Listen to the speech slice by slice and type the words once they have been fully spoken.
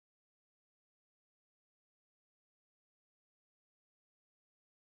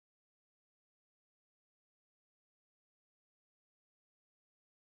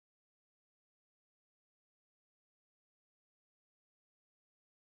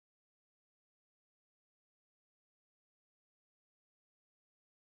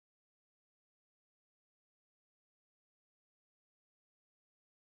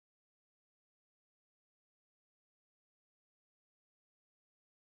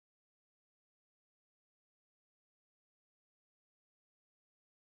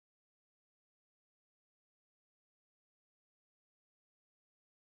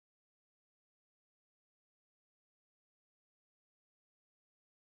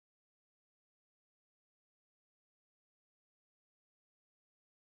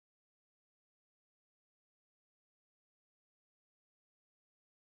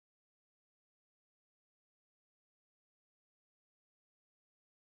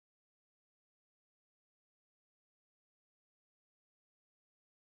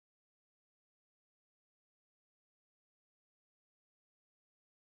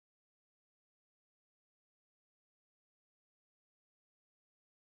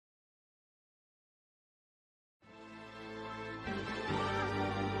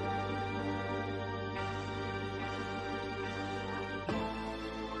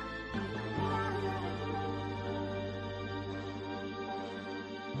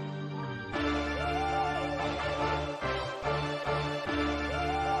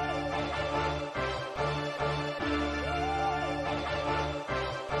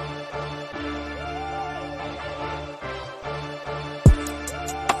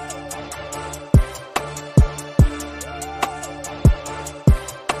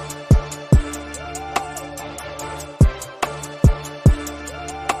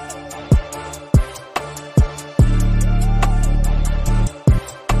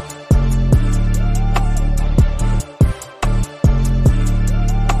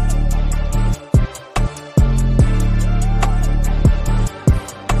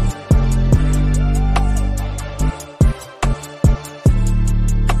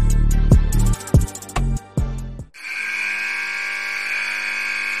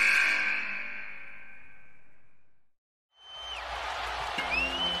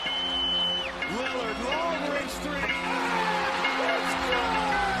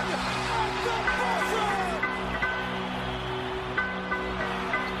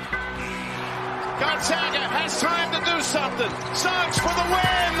Gonzaga has time to do something. Suggs for the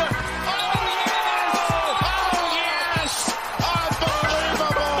win. Oh, yes!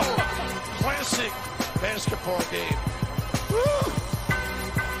 Unbelievable! Classic basketball game. Woo!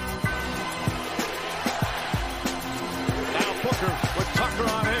 Now Booker with Tucker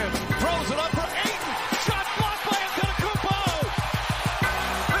on him. Throws it up for Ayton. Shot blocked by Antetokounmpo.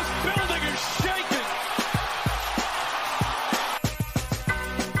 This building is shaking.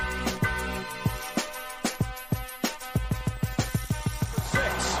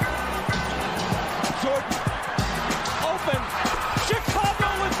 Jordan, open, Chicago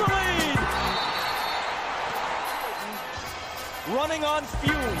with the lead. Running on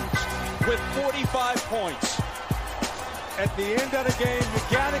fumes with 45 points. At the end of the game, you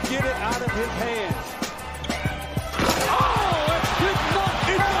gotta get it out of his hands. Oh, it's good luck.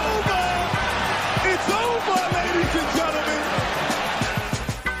 It's over! It's over, ladies and gentlemen.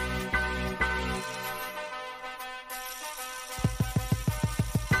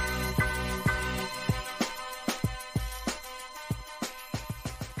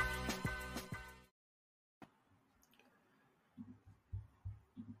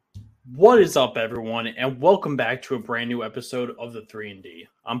 What is up, everyone, and welcome back to a brand new episode of the 3&D.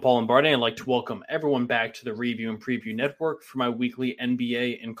 I'm Paul Lombardi, and I'd like to welcome everyone back to the Review and Preview Network for my weekly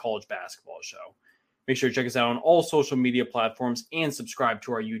NBA and college basketball show. Make sure to check us out on all social media platforms and subscribe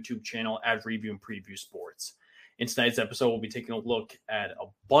to our YouTube channel at Review and Preview Sports. In tonight's episode, we'll be taking a look at a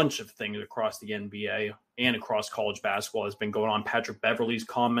bunch of things across the NBA and across college basketball that's been going on. Patrick Beverley's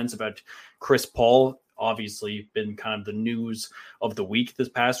comments about Chris Paul, obviously been kind of the news of the week this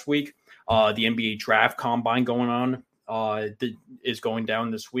past week. The NBA draft combine going on is going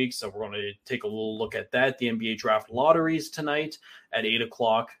down this week, so we're going to take a little look at that. The NBA draft lotteries tonight at 8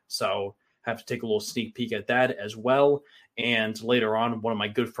 o'clock, so have to take a little sneak peek at that as well. And later on, one of my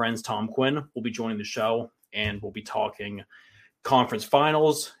good friends, Tom Quinn, will be joining the show, and we'll be talking conference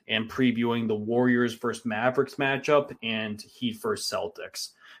finals and previewing the Warriors versus Mavericks matchup and Heat versus Celtics.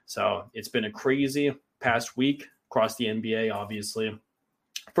 So it's been a crazy past week across the NBA, obviously.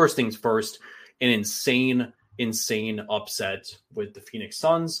 First things first, an insane upset with the Phoenix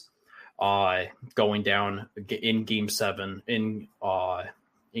Suns going down in Game 7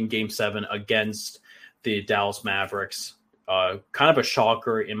 against the Dallas Mavericks. Kind of a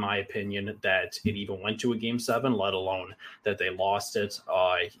shocker, in my opinion, that it even went to a Game 7, let alone that they lost it.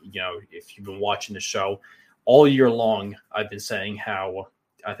 If you've been watching the show all year long, I've been saying how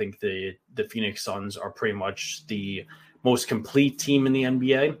I think the Phoenix Suns are pretty much the most complete team in the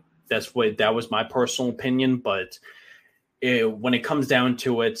NBA. That was my personal opinion, but when it comes down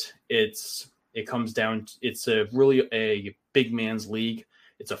to it, it's really a big man's league.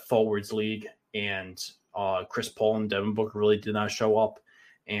 It's a forwards league, and Chris Paul and Devin Booker really did not show up,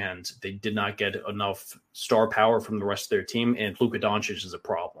 and they did not get enough star power from the rest of their team. And Luka Doncic is a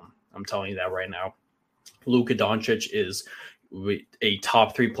problem. I'm telling you that right now. Luka Doncic is a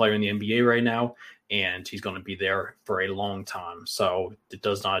top 3 player in the NBA right now, and he's going to be there for a long time. So it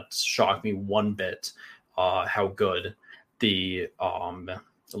does not shock me one bit how good the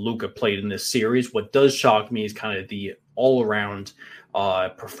Luka played in this series. What does shock me is kind of the all-around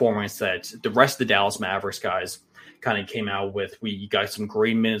performance that the rest of the Dallas Mavericks guys kind of came out with. You got some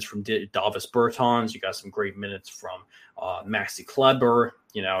great minutes from Davis Bertans. You got some great minutes from Maxi Kleber.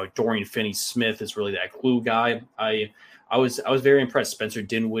 Dorian Finney-Smith is really that glue guy. I was very impressed. Spencer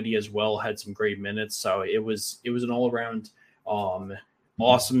Dinwiddie as well had some great minutes. So it was an all around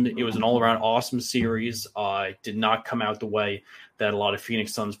awesome. It was an all around awesome series. Did not come out the way that a lot of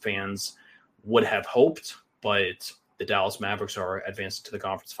Phoenix Suns fans would have hoped, but the Dallas Mavericks are advancing to the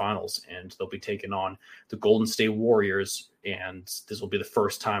conference finals, and they'll be taking on the Golden State Warriors. And this will be the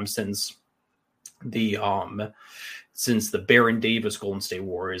first time since the Baron Davis Golden State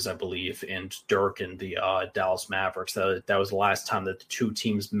Warriors, I believe, and Dirk and the Dallas Mavericks. That was the last time that the two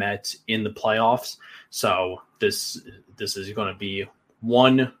teams met in the playoffs. So this is going to be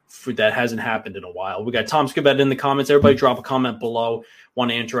one that hasn't happened in a while. We got Tom Skibet in the comments. Everybody drop a comment below.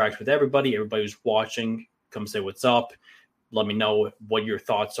 Want to interact with everybody. Everybody who's watching, come say what's up. Let me know what your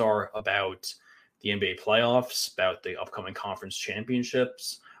thoughts are about the NBA playoffs, about the upcoming conference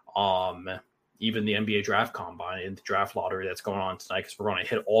championships, even the NBA draft combine and the draft lottery that's going on tonight, because we're going to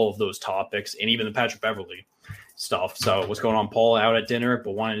hit all of those topics and even the Patrick Beverley stuff. So what's going on, Paul? Out at dinner,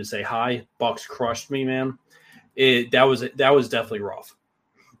 but wanted to say hi. Bucks crushed me, man. That was definitely rough.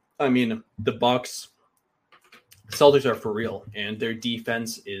 I mean, the Bucks, Celtics are for real, and their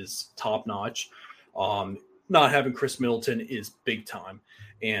defense is top notch. Not having Chris Middleton is big time,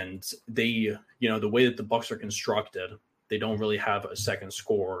 and they, the way that the Bucks are constructed, they don't really have a second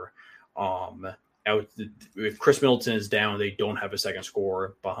scorer if Chris Middleton is down, they don't have a second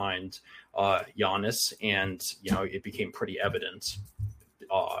scorer behind Giannis, and it became pretty evident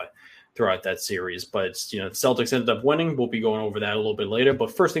throughout that series. But the Celtics ended up winning. We'll be going over that a little bit later.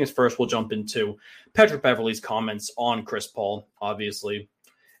 But first things first, we'll jump into Patrick Beverley's comments on Chris Paul. Obviously,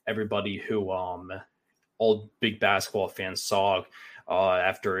 everybody who all big basketball fans saw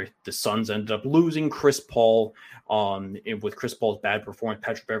after the Suns ended up losing Chris Paul. With Chris Paul's bad performance,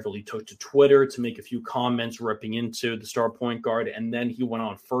 Patrick Beverley took to Twitter to make a few comments ripping into the star point guard, and then he went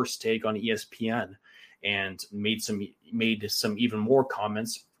on First Take on ESPN and made some even more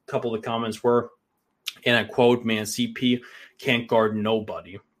comments. A couple of the comments were, and I quote, "Man, CP can't guard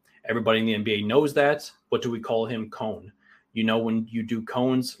nobody. Everybody in the NBA knows that. What do we call him? Cone. When you do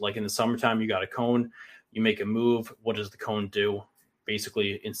cones, like in the summertime, you got a cone, you make a move. What does the cone do?"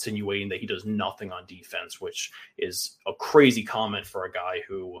 Basically insinuating that he does nothing on defense, which is a crazy comment for a guy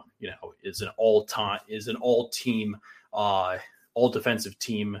who, is an all defensive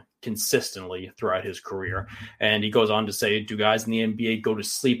team consistently throughout his career. And he goes on to say, "Do guys in the NBA go to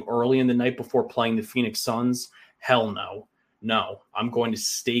sleep early in the night before playing the Phoenix Suns? Hell no. No, I'm going to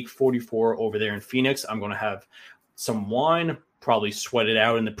stake 44 over there in Phoenix. I'm going to have some wine, probably sweat it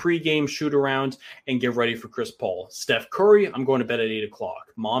out in the pregame shoot around, and get ready for Chris Paul. Steph Curry, I'm going to bed at 8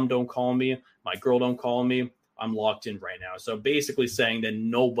 o'clock. Mom don't call me. My girl don't call me. I'm locked in right now." So basically saying that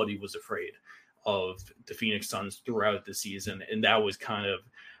nobody was afraid of the Phoenix Suns throughout the season. And that was kind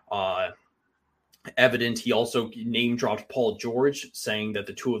of evident. He also name dropped Paul George, saying that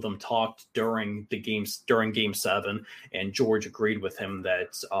the two of them talked during Game 7, and George agreed with him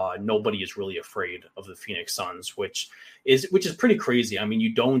that nobody is really afraid of the Phoenix Suns, which is pretty crazy. I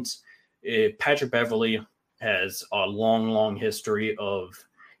mean, Patrick Beverley has a long history of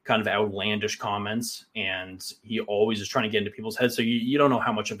kind of outlandish comments, and he always is trying to get into people's heads. So you don't know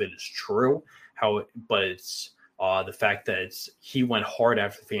how much of it is true, but the fact that he went hard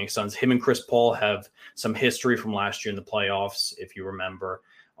after the Phoenix Suns. Him and Chris Paul have some history from last year in the playoffs, if you remember,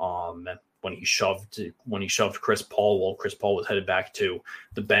 when he shoved Chris Paul while Chris Paul was headed back to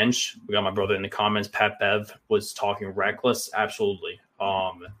the bench. We got my brother in the comments. Pat Bev was talking reckless. Absolutely.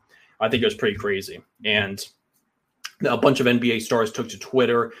 I think it was pretty crazy. And a bunch of NBA stars took to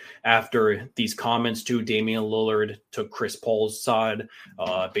Twitter after these comments too. Damian Lillard took Chris Paul's side,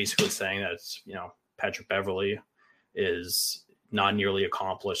 basically saying that, Patrick Beverley is not nearly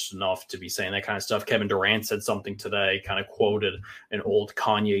accomplished enough to be saying that kind of stuff. Kevin Durant said something today, kind of quoted an old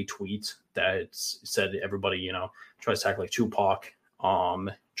Kanye tweet that said everybody, tries to act like Tupac, trying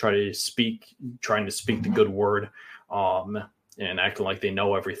to speak the good word, and acting like they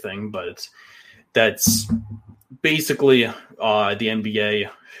know everything. But that's basically the NBA.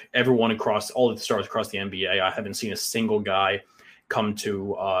 Everyone all the stars across the NBA. I haven't seen a single guy come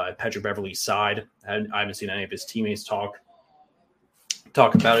to Patrick Beverley's side. I haven't seen any of his teammates talk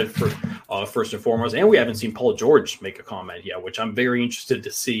about it for first and foremost. And we haven't seen Paul George make a comment yet, which I'm very interested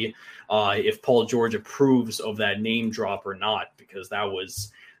to see if Paul George approves of that name drop or not, because that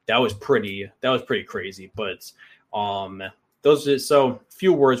was pretty crazy. But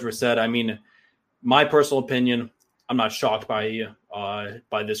few words were said. I mean, my personal opinion, I'm not shocked by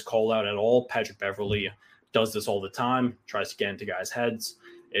this call out at all. Patrick Beverley does this all the time, tries to get into guys' heads.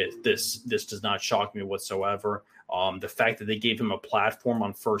 This does not shock me whatsoever. The fact that they gave him a platform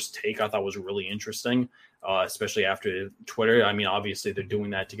on First Take, I thought was really interesting, especially after Twitter. I mean, obviously they're doing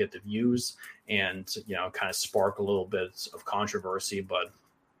that to get the views and, kind of spark a little bit of controversy, but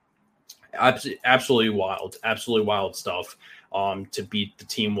absolutely wild stuff to beat the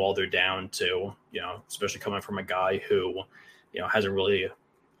team while they're down to, especially coming from a guy who, hasn't really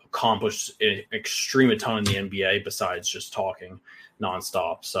accomplished an extreme ton in the NBA besides just talking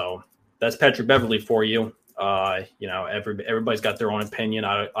nonstop. So that's Patrick Beverley for you. Everybody's got their own opinion.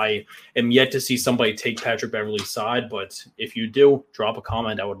 I am yet to see somebody take Patrick Beverley's side, but if you do, drop a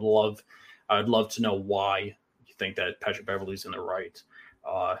comment. I would love to know why you think that Patrick Beverley's in the right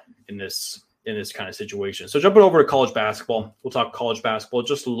in this kind of situation. So jumping over to college basketball, we'll talk college basketball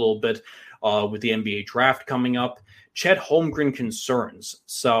just a little bit with the NBA draft coming up. Chet Holmgren concerns.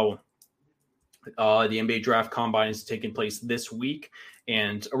 So the NBA draft combine is taking place this week,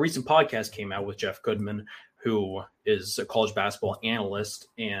 and a recent podcast came out with Jeff Goodman, who is a college basketball analyst,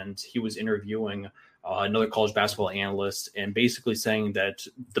 and he was interviewing another college basketball analyst, and basically saying that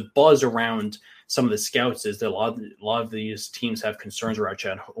the buzz around some of the scouts is that a lot of these teams have concerns around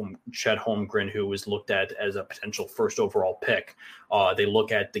Chet Holmgren, who was looked at as a potential first overall pick. They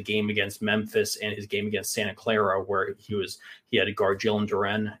look at the game against Memphis and his game against Santa Clara, where he had to guard Jalen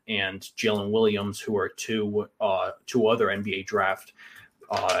Duren and Jalen Williams, who are two other NBA draft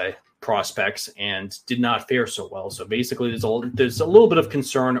prospects and did not fare so well. So basically, there's a little bit of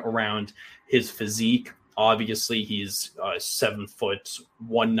concern around his physique. Obviously, he's 7 foot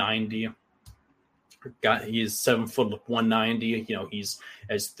 190. He's 7 foot 190. He's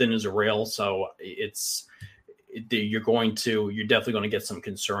as thin as a rail. So you're definitely going to get some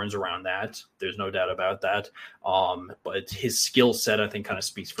concerns around that. There's no doubt about that. But his skill set, I think, kind of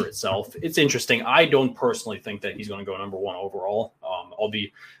speaks for itself. It's interesting. I don't personally think that he's going to go number 1 overall.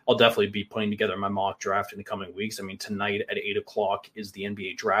 I'll definitely be putting together my mock draft in the coming weeks. I mean, tonight at 8:00 is the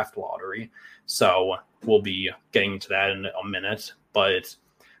NBA draft lottery. So we'll be getting into that in a minute, but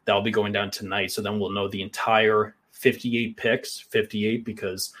that'll be going down tonight. So then we'll know the entire 58 picks, 58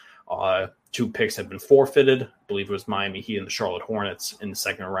 because 2 picks have been forfeited. I believe it was Miami Heat and the Charlotte Hornets in the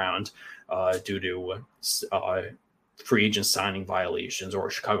second round due to free agent signing violations, or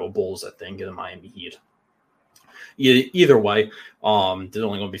Chicago Bulls, I think, and the Miami Heat. Either way, there's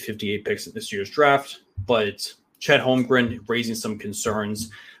only going to be 58 picks in this year's draft, but Chet Holmgren raising some concerns.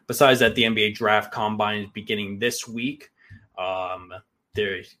 Besides that, the NBA draft combine is beginning this week.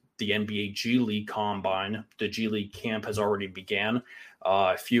 The NBA G League combine, the G League camp has already began.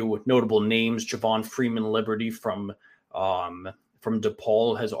 A few notable names: Javon Freeman-Liberty from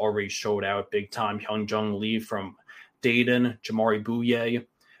DePaul has already showed out big time. Hyunjung Lee from Dayton, Jamari Bouye,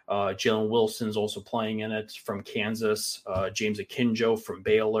 Jalen Wilson's also playing in it from Kansas, James Akinjo from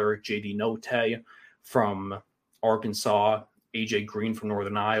Baylor, JD Notae from Arkansas, AJ Green from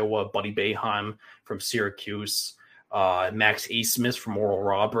Northern Iowa, Buddy Boeheim from Syracuse, Max Asmus from Oral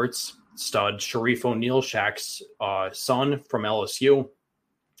Roberts, stud Sharif O'Neal, Shaq's son from LSU,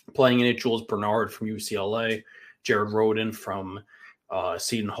 playing in it, Jules Bernard from UCLA, Jared Rhoden from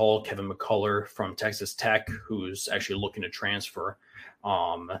Seton Hall, Kevin McCullough from Texas Tech, who's actually looking to transfer,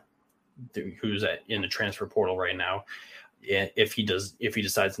 who's in the transfer portal right now, if he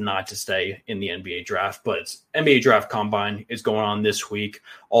decides not to stay in the NBA draft. But NBA draft combine is going on this week.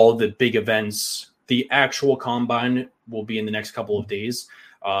 All the big events, the actual combine will be in the next couple of days.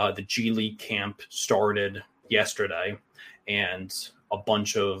 The G League camp started yesterday, and a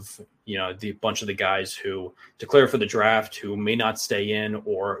bunch of the guys who declare for the draft who may not stay in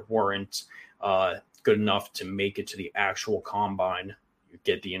or weren't good enough to make it to the actual combine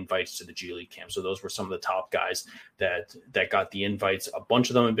get the invites to the G League camp. So those were some of the top guys that got the invites. A bunch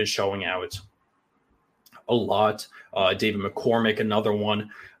of them have been showing out a lot. David McCormick, another one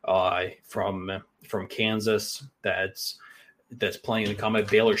from Kansas that's playing in the combine.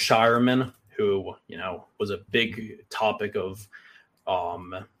 Baylor Shireman, who was a big topic of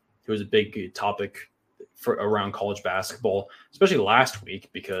for around college basketball, especially last week,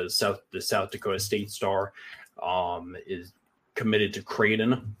 because the South Dakota State star is committed to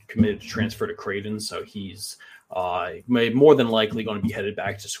transfer to Creighton. So he's more than likely going to be headed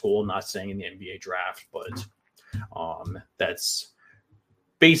back to school, not staying in the NBA draft. But that's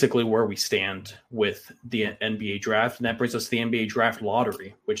basically where we stand with the NBA draft. And that brings us to the NBA draft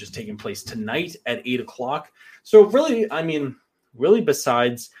lottery, which is taking place tonight at 8:00. So really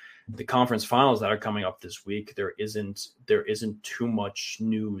besides the conference finals that are coming up this week, there isn't too much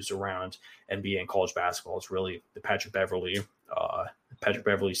news around NBA and college basketball. It's really the Patrick Beverley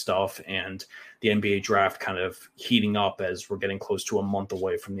stuff and the NBA draft kind of heating up as we're getting close to a month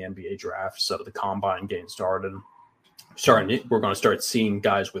away from the NBA draft. So the combine getting started. We're going to start seeing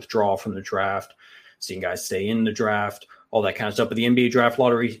guys withdraw from the draft, seeing guys stay in the draft, all that kind of stuff. But the NBA draft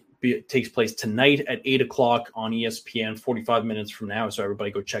lottery takes place tonight at 8:00 on ESPN, 45 minutes from now. So everybody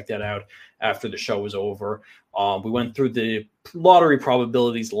go check that out after the show is over. We went through the lottery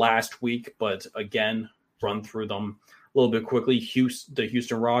probabilities last week, but again, run through them a little bit quickly. The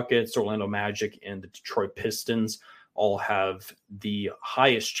Houston Rockets, Orlando Magic, and the Detroit Pistons all have the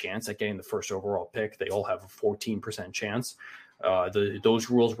highest chance at getting the first overall pick. They all have a 14% chance. Those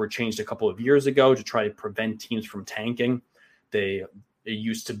rules were changed a couple of years ago to try to prevent teams from tanking. It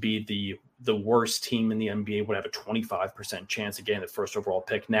used to be the worst team in the NBA would have a 25% chance of getting the first overall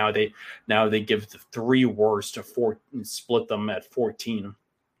pick. Now they give the 3 worst to 4 and split them at 14,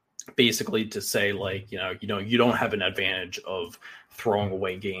 basically to say you don't have an advantage of throwing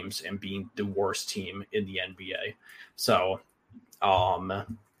away games and being the worst team in the NBA. So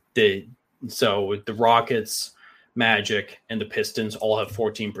the Rockets, Magic, and the Pistons all have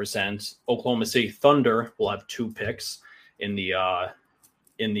 14%. Oklahoma City Thunder will have 2 picks in the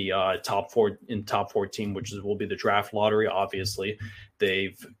top 14, which will be the draft lottery. Obviously,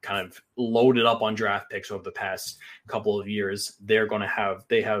 they've kind of loaded up on draft picks over the past couple of years. They have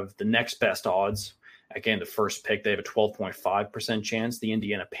the next best odds. Again, the first pick, they have a 12.5% chance. The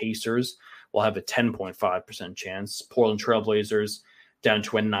Indiana Pacers will have a 10.5% chance. Portland Trailblazers, down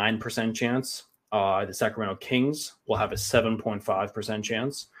to a 9% chance. The Sacramento Kings will have a 7.5%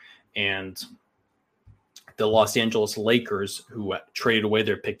 chance. And the Los Angeles Lakers, who traded away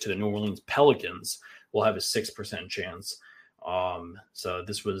their pick to the New Orleans Pelicans, will have a 6% chance. So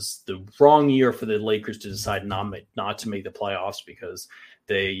this was the wrong year for the Lakers to decide not to make the playoffs because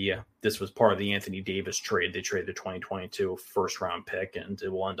this was part of the Anthony Davis trade. They traded the 2022 first round pick, and it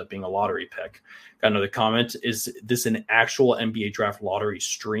will end up being a lottery pick. Got another comment. Is this an actual NBA draft lottery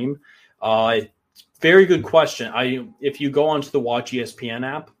stream? Very good question. If you go onto the Watch ESPN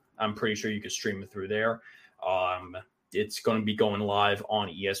app, I'm pretty sure you can stream it through there. It's going to be going live on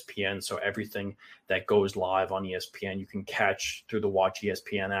ESPN. So everything that goes live on ESPN, you can catch through the Watch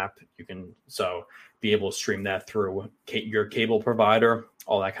ESPN app. You can be able to stream that through your cable provider,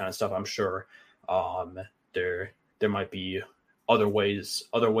 all that kind of stuff. I'm sure there might be other ways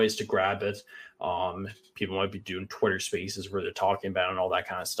to grab it. People might be doing Twitter Spaces where they're talking about it and all that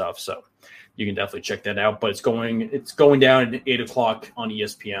kind of stuff. So you can definitely check that out. But it's going down at 8:00 on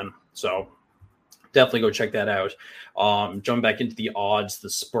ESPN. So definitely go check that out. Jumping back into the odds, the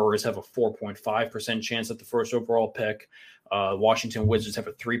Spurs have a 4.5% chance at the first overall pick. Washington Wizards have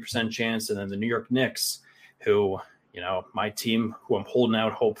a 3% chance. And then the New York Knicks, who, my team, who I'm holding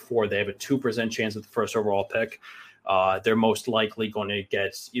out hope for, they have a 2% chance at the first overall pick. They're most likely going to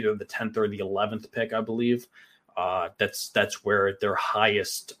get either the 10th or the 11th pick, I believe. That's where their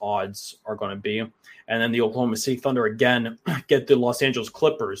highest odds are going to be. And then the Oklahoma City Thunder, again, get the Los Angeles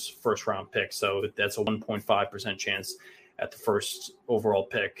Clippers first round pick. So that's a 1.5% chance at the first overall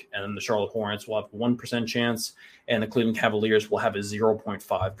pick. And then the Charlotte Hornets will have a 1% chance. And the Cleveland Cavaliers will have a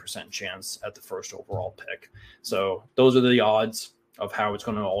 0.5% chance at the first overall pick. So those are the odds of how it's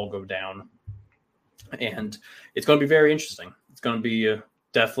going to all go down. And it's going to be very interesting. It's going to be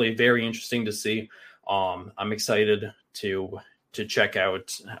definitely very interesting to see. I'm excited to check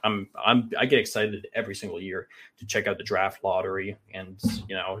out. I get excited every single year to check out the draft lottery and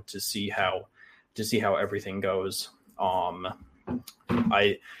to see how everything goes.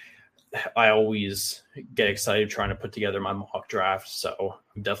 I always get excited trying to put together my mock draft, so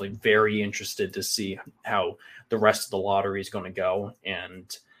I'm definitely very interested to see how the rest of the lottery is going to go.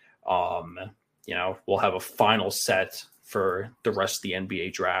 And we'll have a final set for the rest of the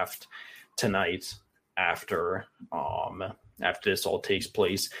NBA draft tonight after this all takes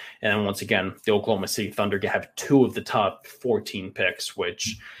place. And then once again, the Oklahoma City Thunder have 2 of the top 14 picks,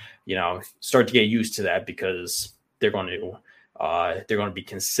 which, start to get used to that because they're going to be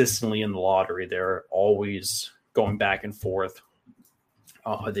consistently in the lottery. They're always going back and forth.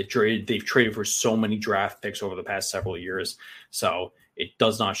 They've traded for so many draft picks over the past several years. So it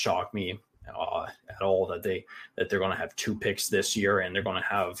does not shock me at all that they're going to have 2 picks this year, and they're going to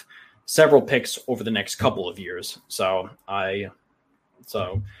have several picks over the next couple of years. So I'm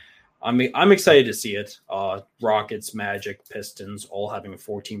excited to see it. Rockets, Magic, Pistons all having a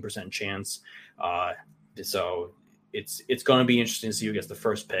 14% chance. So it's going to be interesting to see who gets the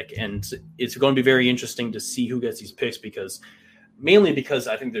first pick, and it's going to be very interesting to see who gets these picks mainly because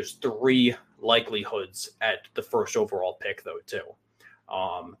I think there's 3 likelihoods at the first overall pick though too.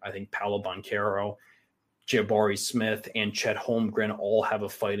 I think Paolo Banchero, Jabari Smith, and Chet Holmgren all have a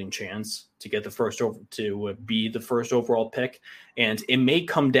fighting chance to get be the first overall pick. And it may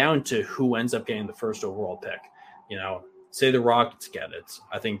come down to who ends up getting the first overall pick. Say the Rockets get it.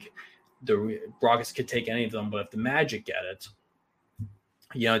 I think the Rockets could take any of them, but if the Magic get it,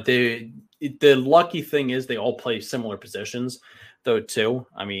 the lucky thing is they all play similar positions though too.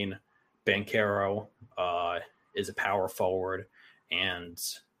 I mean, Banchero is a power forward, and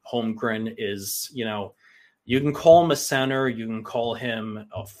Holmgren is, you can call him a center, you can call him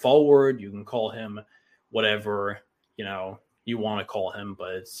a forward, you can call him whatever, you want to call him,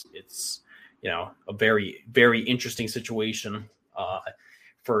 but it's a very, very interesting situation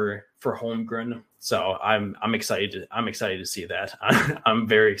for Holmgren. So I'm excited to see that. I'm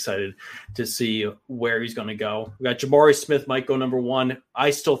very excited to see where he's going to go. We got Jabari Smith might go number 1. I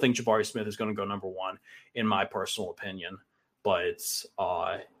still think Jabari Smith is going to go number 1 in my personal opinion, but it's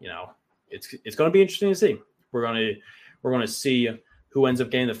going to be interesting to see. We're going to see who ends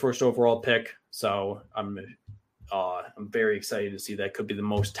up getting the first overall pick. So I'm very excited to see that. Could be the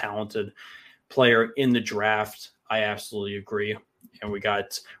most talented player in the draft. I absolutely agree. And we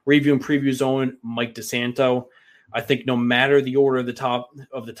got review and preview zone, Mike DeSanto. I think no matter the order of the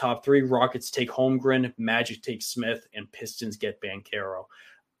top 3, Rockets take Holmgren, Magic take Smith, and Pistons get Banchero.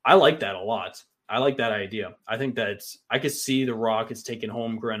 I like that a lot. I like that idea. I think that I could see the Rockets taking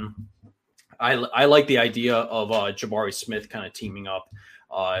Holmgren. I like the idea of Jabari Smith kind of teaming up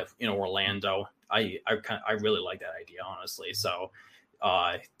in Orlando. I really like that idea, honestly. So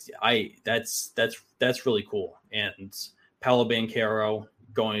That's really cool. And Paolo Banchero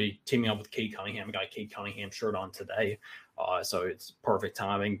teaming up with Cade Cunningham. I got a Cade Cunningham shirt on today. So it's perfect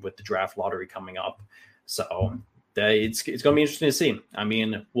timing with the draft lottery coming up. So it's going to be interesting to see. I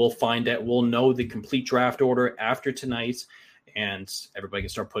mean, we'll find out. We'll know the complete draft order after tonight, and everybody can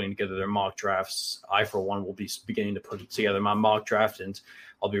start putting together their mock drafts. I, for one, will be beginning to put together my mock draft, and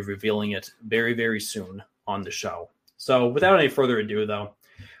I'll be revealing it very, very soon on the show. So without any further ado, though,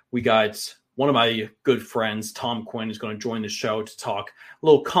 we got one of my good friends, Tom Quinn, is going to join the show to talk a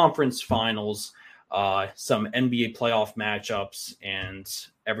little conference finals, some NBA playoff matchups, and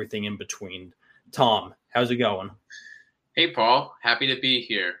everything in between. Tom, how's it going? Hey, Paul. Happy to be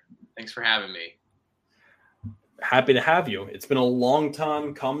here. Thanks for having me. Happy to have you. It's been a long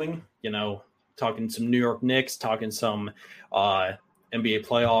time coming, talking some New York Knicks, talking some NBA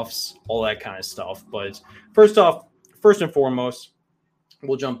playoffs, all that kind of stuff. But first and foremost,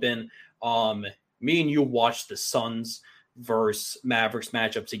 we'll jump in. Me and you watched the Suns versus Mavericks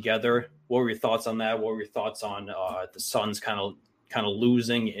matchup together. What were your thoughts on that? What were your thoughts on the Suns kind of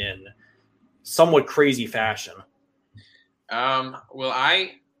losing in somewhat crazy fashion? Well,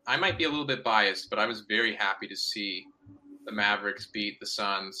 I might be a little bit biased, but I was very happy to see the Mavericks beat the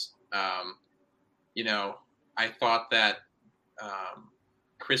Suns. I thought that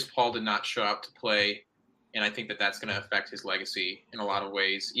Chris Paul did not show up to play, and I think that that's going to affect his legacy in a lot of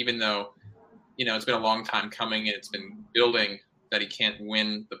ways, even though, it's been a long time coming and it's been building that he can't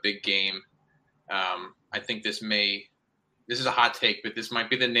win the big game. I think this is a hot take, but this might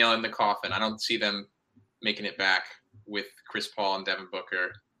be the nail in the coffin. I don't see them making it back with Chris Paul and Devin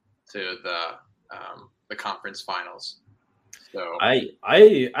Booker to the conference finals. So I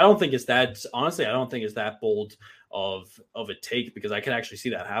don't think it's that, honestly, I don't think it's that bold of a take, because I can actually see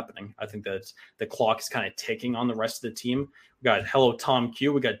that happening. I think that the clock is kind of ticking on the rest of the team. We got hello Tom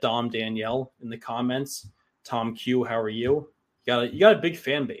Q. We got Dom Danielle in the comments. Tom Q, how are you? You got a big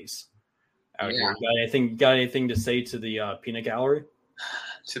fan base out here. You got anything to say to the peanut gallery?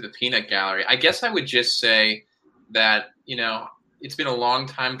 To the peanut gallery, I guess I would just say that it's been a long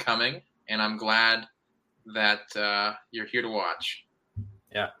time coming, and I'm glad that you're here to watch.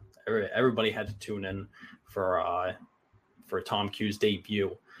 Yeah, everybody had to tune in for Tom Q's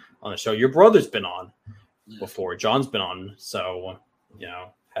debut on the show. Your brother's been on before. John's been on, so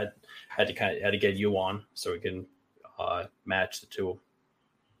had to get you on so we can match the two.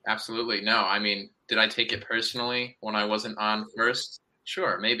 Absolutely. No, I mean, did I take it personally when I wasn't on first?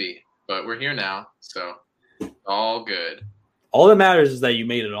 Sure, maybe, but we're here now, so all good. All that matters is that you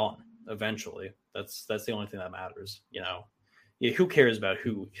made it on eventually. That's the only thing that matters. Who cares about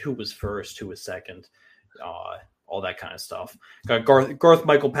who was first, who was second, all that kind of stuff. Got Garth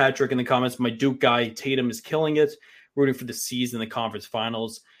Michael Patrick in the comments. My Duke guy Tatum is killing it. Rooting for the C's in the conference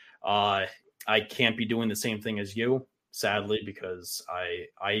finals. I can't be doing the same thing as you, sadly, because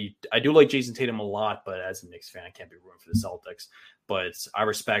I do like Jason Tatum a lot, but as a Knicks fan, I can't be rooting for the Celtics. But I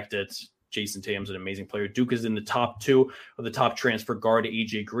respect it. Jason Tatum's an amazing player. Duke is in the top 2 of the top transfer guard,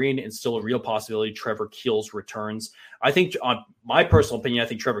 AJ Green, and still a real possibility Trevor Keels returns. I think, on my personal opinion, I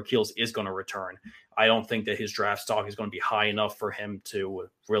think Trevor Keels is going to return. I don't think that his draft stock is going to be high enough for him to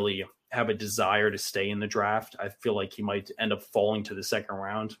really have a desire to stay in the draft. I feel like he might end up falling to the second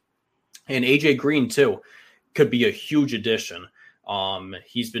round. And AJ Green, too, could be a huge addition.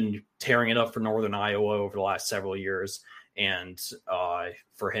 He's been tearing it up for Northern Iowa over the last several years. And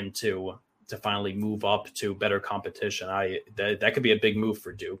for him to finally move up to better competition, that could be a big move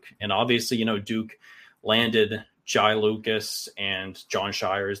for Duke. And obviously, Duke landed Jai Lucas and John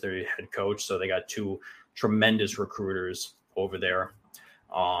Shire as their head coach, so they got 2 tremendous recruiters over there.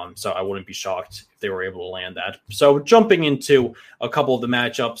 So I wouldn't be shocked if they were able to land that. So jumping into a couple of the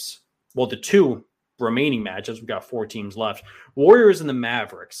matchups, well, the 2 remaining matchups, we've got 4 teams left. Warriors and the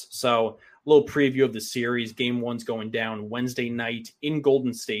Mavericks. So a little preview of the series. Game 1's going down Wednesday night in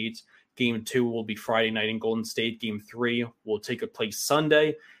Golden State. Game 2 will be Friday night in Golden State. Game 3 will take place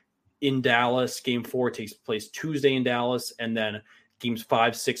Sunday in Dallas. Game 4 takes place Tuesday in Dallas. And then games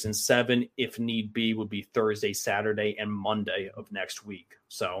 5, 6, and 7, if need be, would be Thursday, Saturday, and Monday of next week.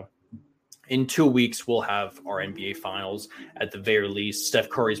 So in 2 weeks, we'll have our NBA Finals at the very least. Steph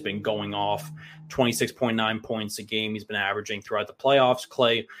Curry's been going off 26.9 points a game. He's been averaging throughout the playoffs.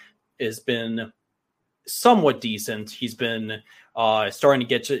 Klay has been somewhat decent. He's been starting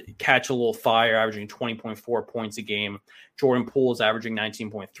to catch a little fire, averaging 20.4 points a game. Jordan Poole is averaging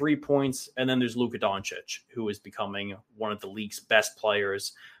 19.3 points. And then there's Luka Doncic, who is becoming one of the league's best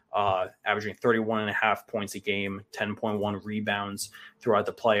players. averaging 31.5 points a game, 10.1 rebounds throughout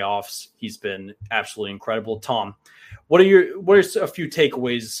the playoffs. He's been absolutely incredible. Tom, what are a few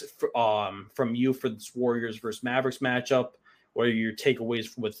takeaways from you for this Warriors versus Mavericks matchup? What are your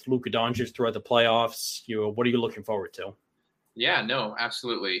takeaways with Luka Doncic throughout the playoffs? What are you looking forward to? Yeah, no,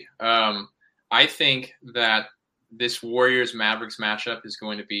 absolutely. I think that this Warriors-Mavericks matchup is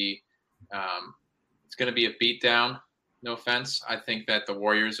going to be it's going to be a beatdown. No offense. I think that the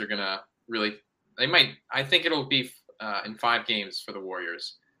Warriors are going to I think it'll be in 5 games for the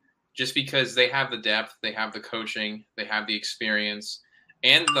Warriors, just because they have the depth, they have the coaching, they have the experience,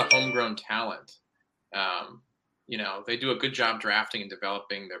 and the homegrown talent. They do a good job drafting and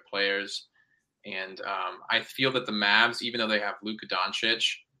developing their players. And I feel that the Mavs, even though they have Luka Doncic,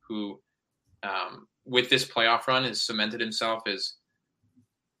 who with this playoff run has cemented himself as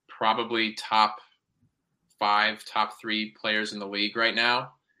probably top 5, top 3 players in the league right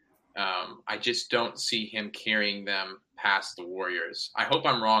now, I just don't see him carrying them past the Warriors. I hope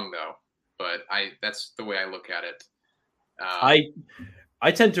I'm wrong, though, but that's the way I look at it. I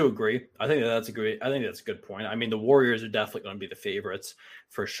tend to agree. I think that's a good point. I mean, the Warriors are definitely going to be the favorites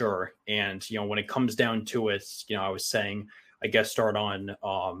for sure. And, when it comes down to it, I was saying, I guess start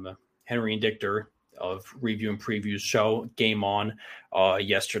on Henry and Dichter of Review and Previews show Game On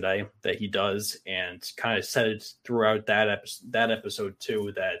yesterday that he does, and kind of said it throughout that episode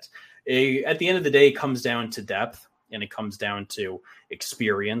too, that at the end of the day, it comes down to depth. And it comes down to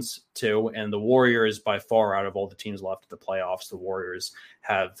experience too. And the Warriors, by far, out of all the teams left in the playoffs, the Warriors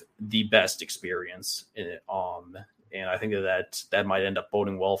have the best experience. And I think that might end up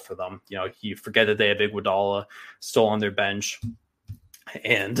boding well for them. You forget that they have Iguodala still on their bench.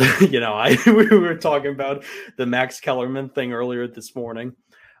 And, we were talking about the Max Kellerman thing earlier this morning.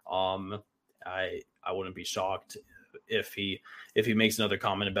 I wouldn't be shocked if he makes another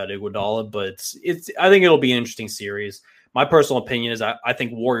comment about Iguodala, but I think it'll be an interesting series. My personal opinion is I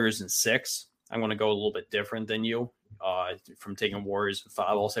think Warriors in 6. I'm going to go a little bit different than you from taking Warriors in 5.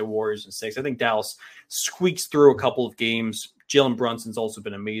 I'll say Warriors in 6. I think Dallas squeaks through a couple of games. Jalen Brunson's also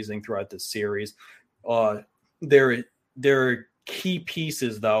been amazing throughout this series. Their key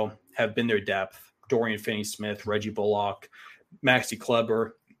pieces, though, have been their depth. Dorian Finney-Smith, Reggie Bullock, Maxi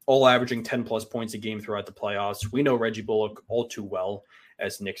Kleber, all averaging 10-plus points a game throughout the playoffs. We know Reggie Bullock all too well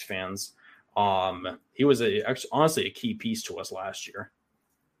as Knicks fans. He was honestly a key piece to us last year.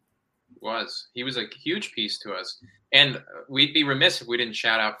 He was a huge piece to us. And we'd be remiss if we didn't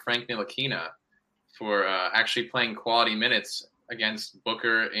shout out Frank Ntilikina for actually playing quality minutes against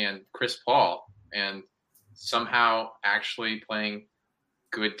Booker and Chris Paul, and somehow actually playing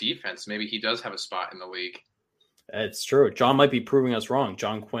good defense. Maybe he does have a spot in the league. It's true. John might be proving us wrong.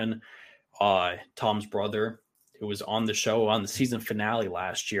 John Quinn, Tom's brother, who was on the show on the season finale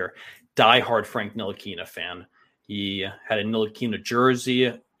last year, diehard Frank Ntilikina fan. He had a Ntilikina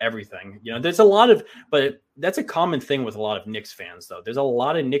jersey, everything. There's a lot of, but that's a common thing with a lot of Knicks fans, though. There's a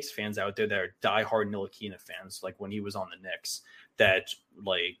lot of Knicks fans out there that are diehard Ntilikina fans, like when he was on the Knicks, that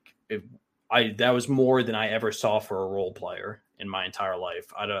that was more than I ever saw for a role player in my entire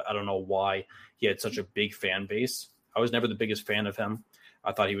life. I don't know why he had such a big fan base. I was never the biggest fan of him.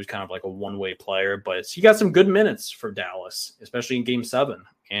 I thought he was kind of like a one-way player, but he got some good minutes for Dallas, especially in Game 7,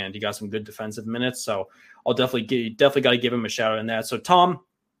 and he got some good defensive minutes. So I'll definitely got to give him a shout out on that. So Tom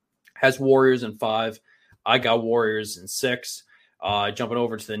has Warriors in 5. I got Warriors in 6. Jumping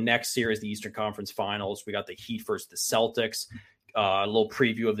over to the next series, the Eastern Conference Finals, we got the Heat versus the Celtics. A little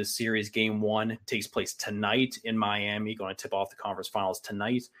preview of this series. Game 1 takes place tonight in Miami. Going to tip off the conference finals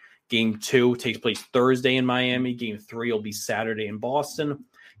tonight. Game 2 takes place Thursday in Miami. Game 3 will be Saturday in Boston.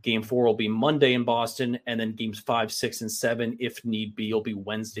 Game 4 will be Monday in Boston. And then games 5, 6, and 7, if need be, will be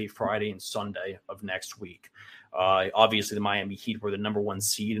Wednesday, Friday, and Sunday of next week. Obviously, the Miami Heat were the number 1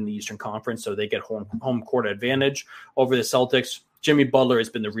 seed in the Eastern Conference, so they get home court advantage over the Celtics. Jimmy Butler has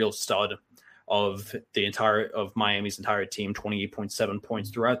been the real stud of Miami's entire team. 28.7 points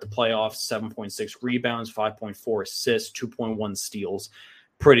throughout the playoffs, 7.6 rebounds, 5.4 assists, 2.1 steals.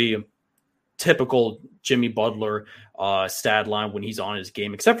 Pretty typical Jimmy Butler stat line when he's on his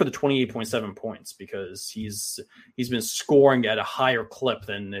game, except for the 28.7 points, because he's been scoring at a higher clip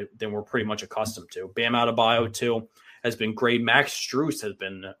than we're pretty much accustomed to. Bam Adebayo too has been great. Max Strus has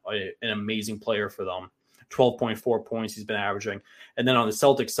been an amazing player for them. 12.4 points he's been averaging. And then on the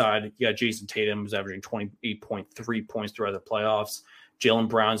Celtics side, you got Jason Tatum, who's averaging 28.3 points throughout the playoffs. Jaylen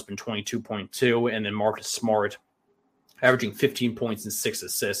Brown's been 22.2. And then Marcus Smart, averaging 15 points and 6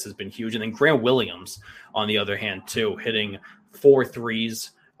 assists, has been huge. And then Grant Williams, on the other hand, too, hitting 4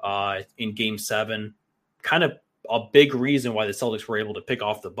 threes in Game 7. Kind of a big reason why the Celtics were able to pick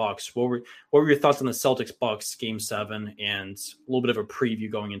off the Bucks. What were your thoughts on the Celtics-Bucks Game 7 and a little bit of a preview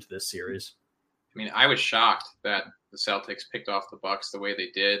going into this series? I mean, I was shocked that the Celtics picked off the Bucks the way they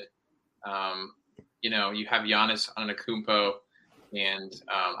did. You have Giannis Antetokounmpo, and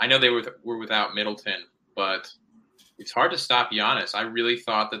I know they were without Middleton, but it's hard to stop Giannis. I really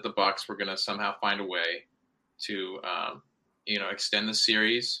thought that the Bucks were going to somehow find a way to, extend the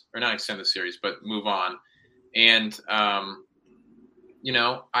series, or not extend the series, but move on. And,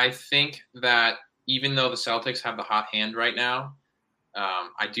 I think that even though the Celtics have the hot hand right now,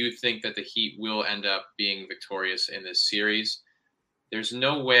 I do think that the Heat will end up being victorious in this series. There's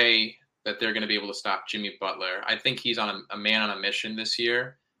no way that they're going to be able to stop Jimmy Butler. I think he's on a man on a mission this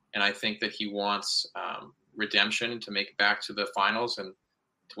year, and I think that he wants redemption to make it back to the finals and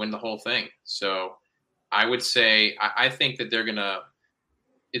to win the whole thing. So I would say I think that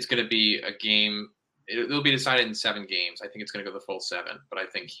it's going to be a game. It'll be decided in 7 games. I think it's going to go the full 7, but I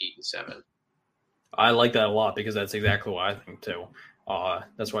think Heat in 7. I like that a lot because that's exactly what I think too.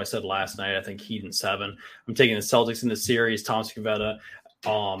 That's what I said last night. I think Heat in 7. I'm taking the Celtics in the series. Tom Scavetta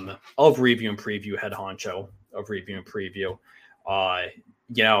of Review and Preview, head honcho of Review and Preview. I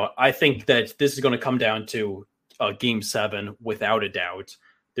think that this is going to come down to Game 7 without a doubt.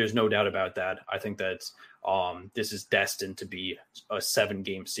 There's no doubt about that. I think that this is destined to be a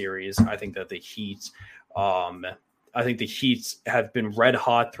 7-game series. I think that the Heat have been red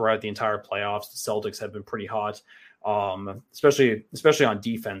hot throughout the entire playoffs. The Celtics have been pretty hot, especially on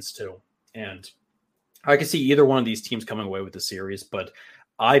defense too. And I can see either one of these teams coming away with the series, but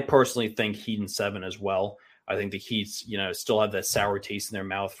I personally think Heat in 7 as well. I think the Heat, still have that sour taste in their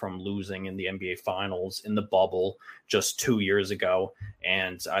mouth from losing in the NBA Finals in the bubble just 2 years ago.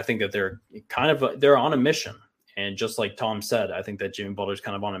 And I think that they're on a mission. And just like Tom said, I think that Jimmy Butler's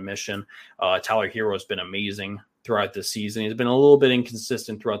kind of on a mission. Tyler Hero has been amazing throughout the season. He's been a little bit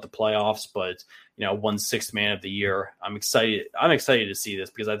inconsistent throughout the playoffs, but won 6th man of the year. I'm excited to see this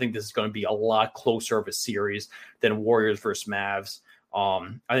because I think this is going to be a lot closer of a series than Warriors versus Mavs. I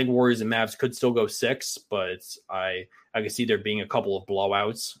think Warriors and Mavs could still go 6, but I can see there being a couple of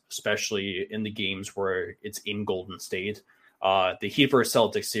blowouts, especially in the games where it's in Golden State. The Heat versus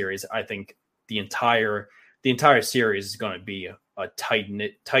Celtics series, I think the entire series is going to be a tight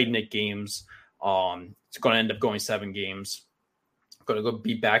knit games. It's going to end up going 7 games. Going to go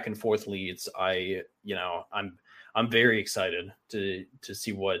be back and forth leads. I'm very excited to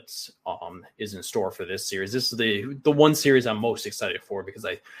see what is in store for this series. This is the one series I'm most excited for because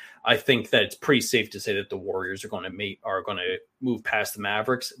I think that it's pretty safe to say that the Warriors are going to move past the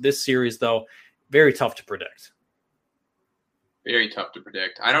Mavericks. This series, though, very tough to predict. Very tough to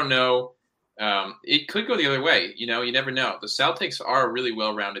predict. I don't know. It could go the other way. You never know. The Celtics are a really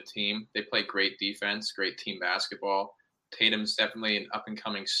well-rounded team. They play great defense, great team basketball. Tatum's definitely an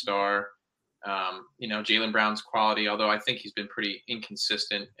up-and-coming star. Jaylen Brown's quality, although I think he's been pretty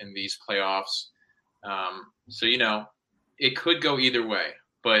inconsistent in these playoffs. So it could go either way.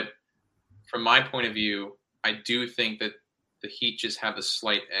 But from my point of view, I do think that the Heat just have a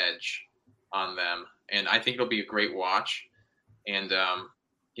slight edge on them. And I think it'll be a great watch. And,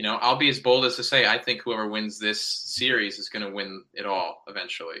 I'll be as bold as to say I think whoever wins this series is going to win it all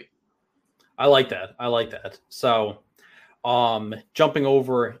eventually. I like that. So jumping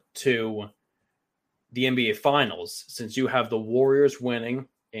over to the NBA Finals, since you have the Warriors winning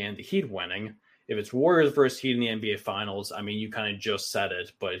and the Heat winning, if it's Warriors versus Heat in the NBA Finals, I mean, you kind of just said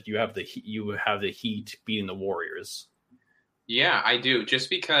it, but you have the Heat beating the Warriors. Yeah, I do. Just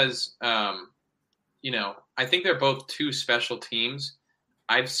because, I think they're both two special teams.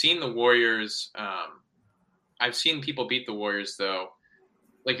 I've seen the Warriors. I've seen people beat the Warriors though,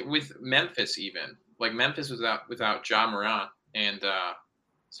 like with Memphis even. Like Memphis was without Ja Morant and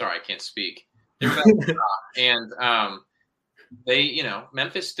sorry, I can't speak. And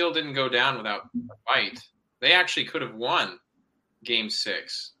Memphis still didn't go down without a fight. They actually could have won Game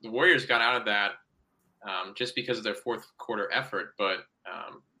 6. The Warriors got out of that just because of their fourth quarter effort. But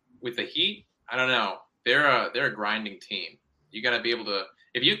with the Heat, I don't know. They're a grinding team. You got to be able to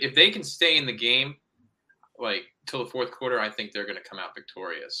if they can stay in the game like till the fourth quarter, I think they're going to come out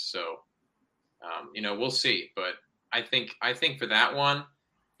victorious. So we'll see. But I think for that one,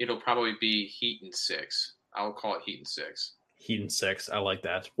 it'll probably be Heat in 6. I'll call it Heat in 6. Heat in 6. I like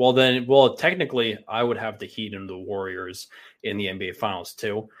that. Well, technically, I would have the Heat and the Warriors in the NBA Finals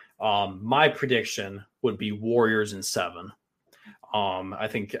too. My prediction would be Warriors in 7. I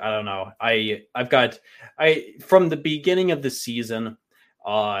think, I don't know. From the beginning of the season,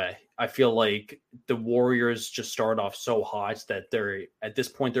 I feel like the Warriors just started off so hot that at this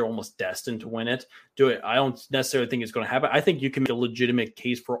point they're almost destined to win it. I don't necessarily think it's going to happen. I think you can make a legitimate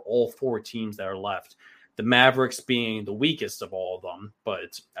case for all 4 teams that are left. The Mavericks being the weakest of all of them,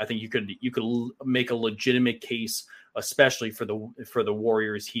 but I think you could make a legitimate case, especially for the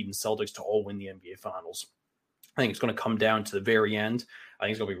Warriors, Heat, and Celtics to all win the NBA Finals. I think it's going to come down to the very end. I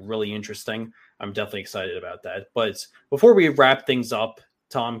think it's going to be really interesting. I'm definitely excited about that. But before we wrap things up,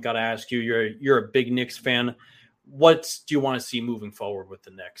 Tom, got to ask you, you're a big Knicks fan. What do you want to see moving forward with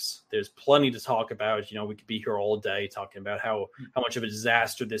the Knicks? There's plenty to talk about. We could be here all day talking about how much of a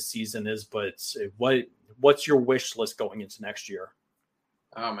disaster this season is, but what's your wish list going into next year?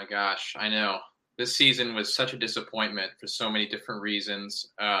 Oh my gosh, I know. This season was such a disappointment for so many different reasons.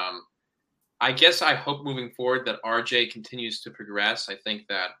 I guess I hope moving forward that RJ continues to progress. I think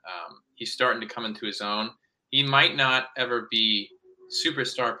that he's starting to come into his own. He might not ever be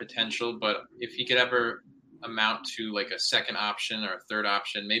superstar potential, but if he could ever amount to like a second option or a third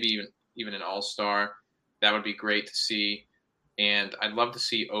option, maybe even an all-star, that would be great to see. And I'd love to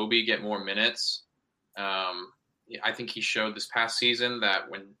see Obi get more minutes. I think he showed this past season that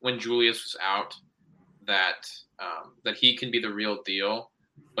when Julius was out, that he can be the real deal.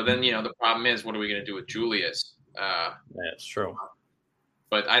 But then, the problem is, what are we going to do with Julius? That's true.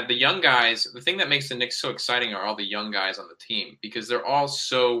 But the young guys, the thing that makes the Knicks so exciting are all the young guys on the team, because they're all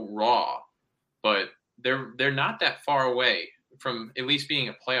so raw, but they're not that far away from at least being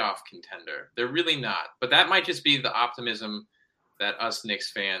a playoff contender. They're really not. But that might just be the optimism that us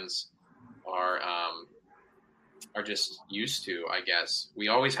Knicks fans are just used to, I guess. We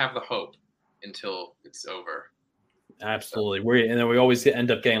always have the hope until it's over. Absolutely. We always end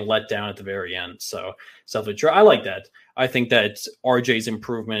up getting let down at the very end. So definitely true. I like that. I think that RJ's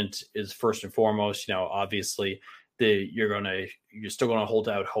improvement is first and foremost. Obviously you're still going to hold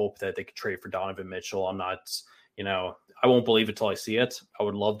out hope that they could trade for Donovan Mitchell. I'm not, I won't believe it till I see it.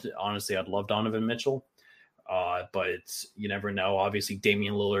 I'd love Donovan Mitchell. But you never know. Obviously,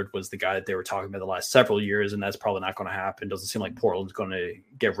 Damian Lillard was the guy that they were talking about the last several years, and that's probably not going to happen. Doesn't seem like Portland's going to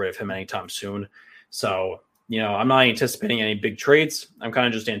get rid of him anytime soon. So, I'm not anticipating any big trades. I'm kind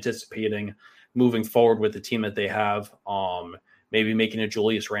of just anticipating moving forward with the team that they have. Maybe making a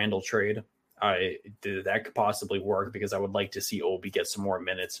Julius Randle trade. That could possibly work, because I would like to see Obi get some more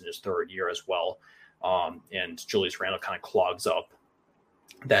minutes in his third year as well. And Julius Randle kind of clogs up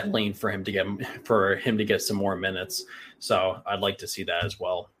that lane for him to get some more minutes. So I'd like to see that as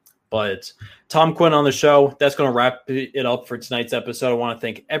well. But Tom Quinn on the show, that's going to wrap it up for tonight's episode. I want to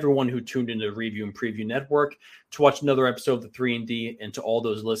thank everyone who tuned into the Review and Preview Network to watch another episode of the 3&D, and to all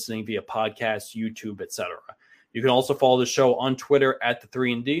those listening via podcast, YouTube, etc. You can also follow the show on Twitter at the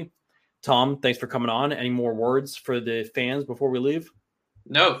 3&D. Tom, thanks for coming on. Any more words for the fans before we leave?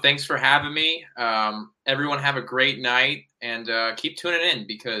 No, thanks for having me. Everyone have a great night, and keep tuning in,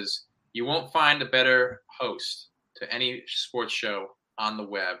 because you won't find a better host to any sports show on the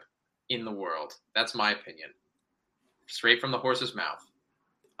web in the world. That's my opinion. Straight from the horse's mouth.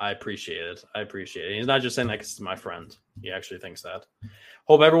 I appreciate it. He's not just saying that because he's my friend. He actually thinks that.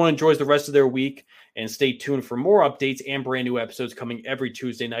 Hope everyone enjoys the rest of their week, and stay tuned for more updates and brand new episodes coming every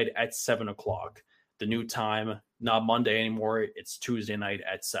Tuesday night at 7:00. The new time, not Monday anymore. It's Tuesday night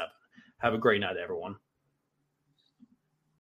at 7. Have a great night, everyone.